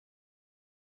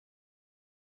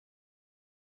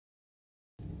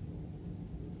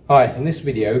Hi, in this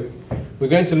video we're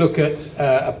going to look at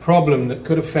a problem that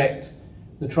could affect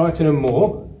the Triton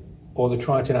Amore or the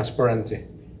Triton Aspirante,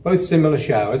 both similar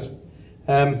showers.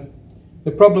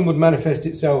 The problem would manifest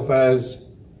itself as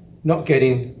not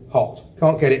getting hot,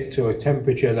 can't get it to a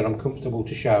temperature that I'm comfortable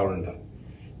to shower under.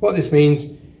 What this means,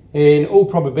 in all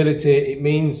probability, it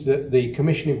means that the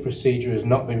commissioning procedure has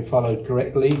not been followed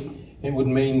correctly. It would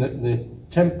mean that the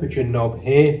temperature knob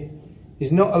here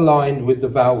is not aligned with the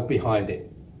valve behind it.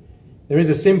 There is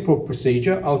a simple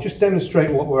procedure. I'll just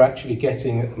demonstrate what we're actually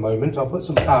getting at the moment. I'll put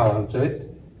some power onto it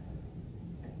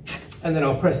and then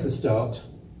I'll press the start.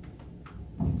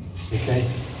 Okay.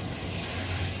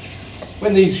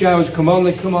 When these showers come on,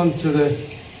 they come on to the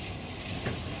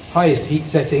highest heat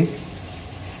setting.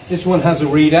 This one has a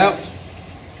readout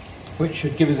which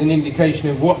should give us an indication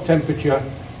of what temperature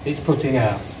it's putting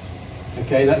out.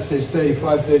 Okay, that says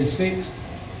 35, 36.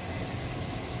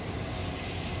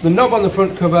 The knob on the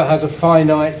front cover has a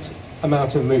finite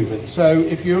amount of movement. So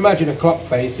if you imagine a clock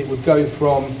face, it would go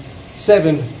from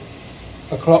 7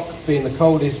 o'clock being the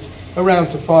coldest around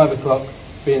to 5 o'clock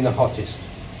being the hottest.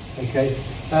 Okay.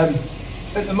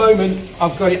 At the moment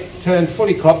I've got it turned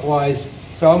fully clockwise,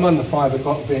 so I'm on the 5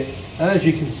 o'clock bit, and as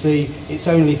you can see it's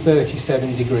only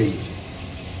 37 degrees.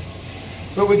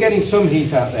 But we're getting some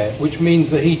heat out there, which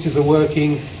means the heaters are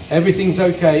working, everything's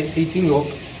okay, it's heating up,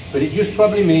 but it just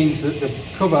probably means that the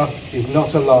cover is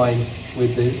not aligned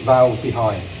with the valve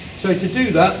behind. So to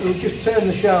do that, we'll just turn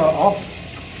the shower off.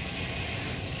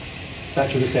 That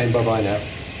should be saying bye-bye now.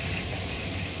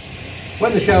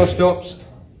 When the shower stops,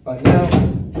 like now,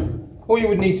 all you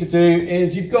would need to do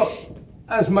is you've got,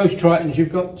 as most Tritons,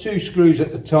 you've got 2 screws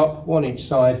at the top, one each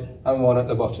side and one at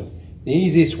the bottom. The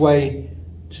easiest way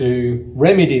to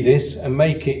remedy this and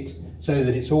make it so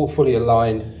that it's all fully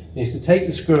aligned is to take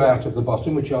the screw out of the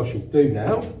bottom, which I shall do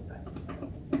now.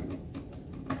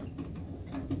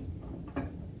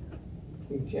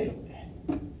 Okay.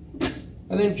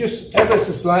 And then just ever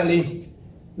so slightly,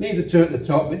 leave the 2 at the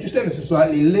top, but just ever so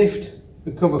slightly lift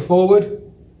the cover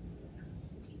forward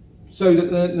so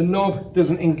that the knob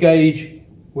doesn't engage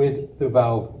with the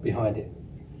valve behind it.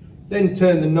 Then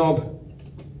turn the knob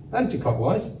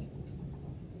anti-clockwise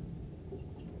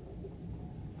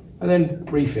and then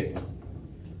refit.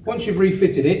 Once you've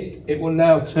refitted it, it will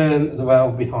now turn the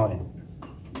valve behind.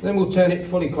 Then we'll turn it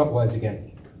fully clockwise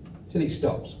again till it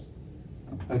stops.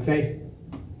 Okay,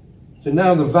 so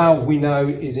now the valve we know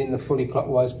is in the fully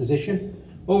clockwise position.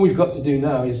 All we've got to do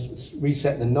now is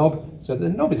reset the knob so the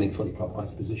knob is in fully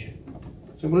clockwise position.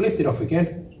 So we'll lift it off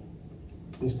again.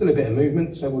 There's still a bit of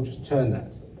movement, so we'll just turn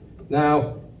that.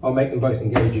 Now I'll make them both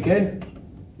engage again.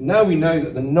 Now we know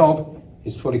that the knob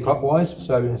is fully clockwise,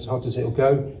 so as hot as it'll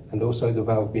go, and also the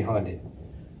valve behind it.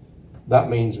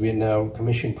 That means we're now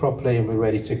commissioned properly and we're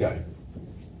ready to go.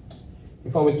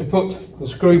 If I was to put the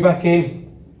screw back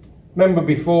in, remember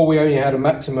before we only had a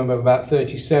maximum of about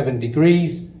 37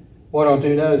 degrees. What I'll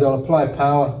do now is I'll apply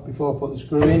power before I put the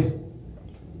screw in.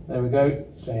 There we go,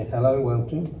 saying hello,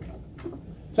 welcome.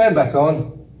 Turn back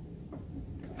on.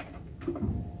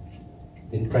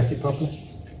 Didn't press it properly.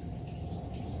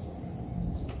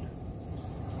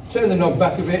 Turn the knob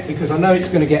back a bit because I know it's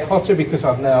going to get hotter because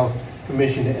I've now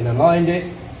commissioned it and aligned it.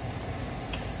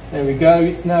 There we go,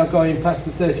 it's now going past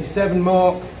the 37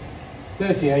 mark,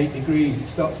 38 degrees it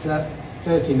stops at,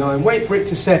 39. Wait for it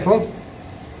to settle.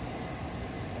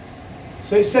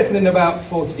 So it's settling about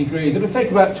 40 degrees. It'll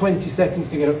take about 20 seconds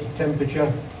to get up to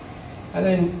temperature, and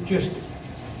then just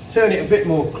turn it a bit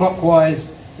more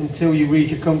clockwise until you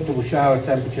reach a comfortable shower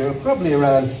temperature, probably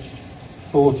around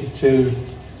 42,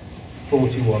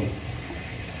 41.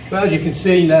 But as you can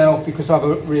see now, because I've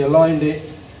realigned it,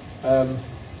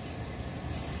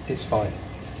 it's fine.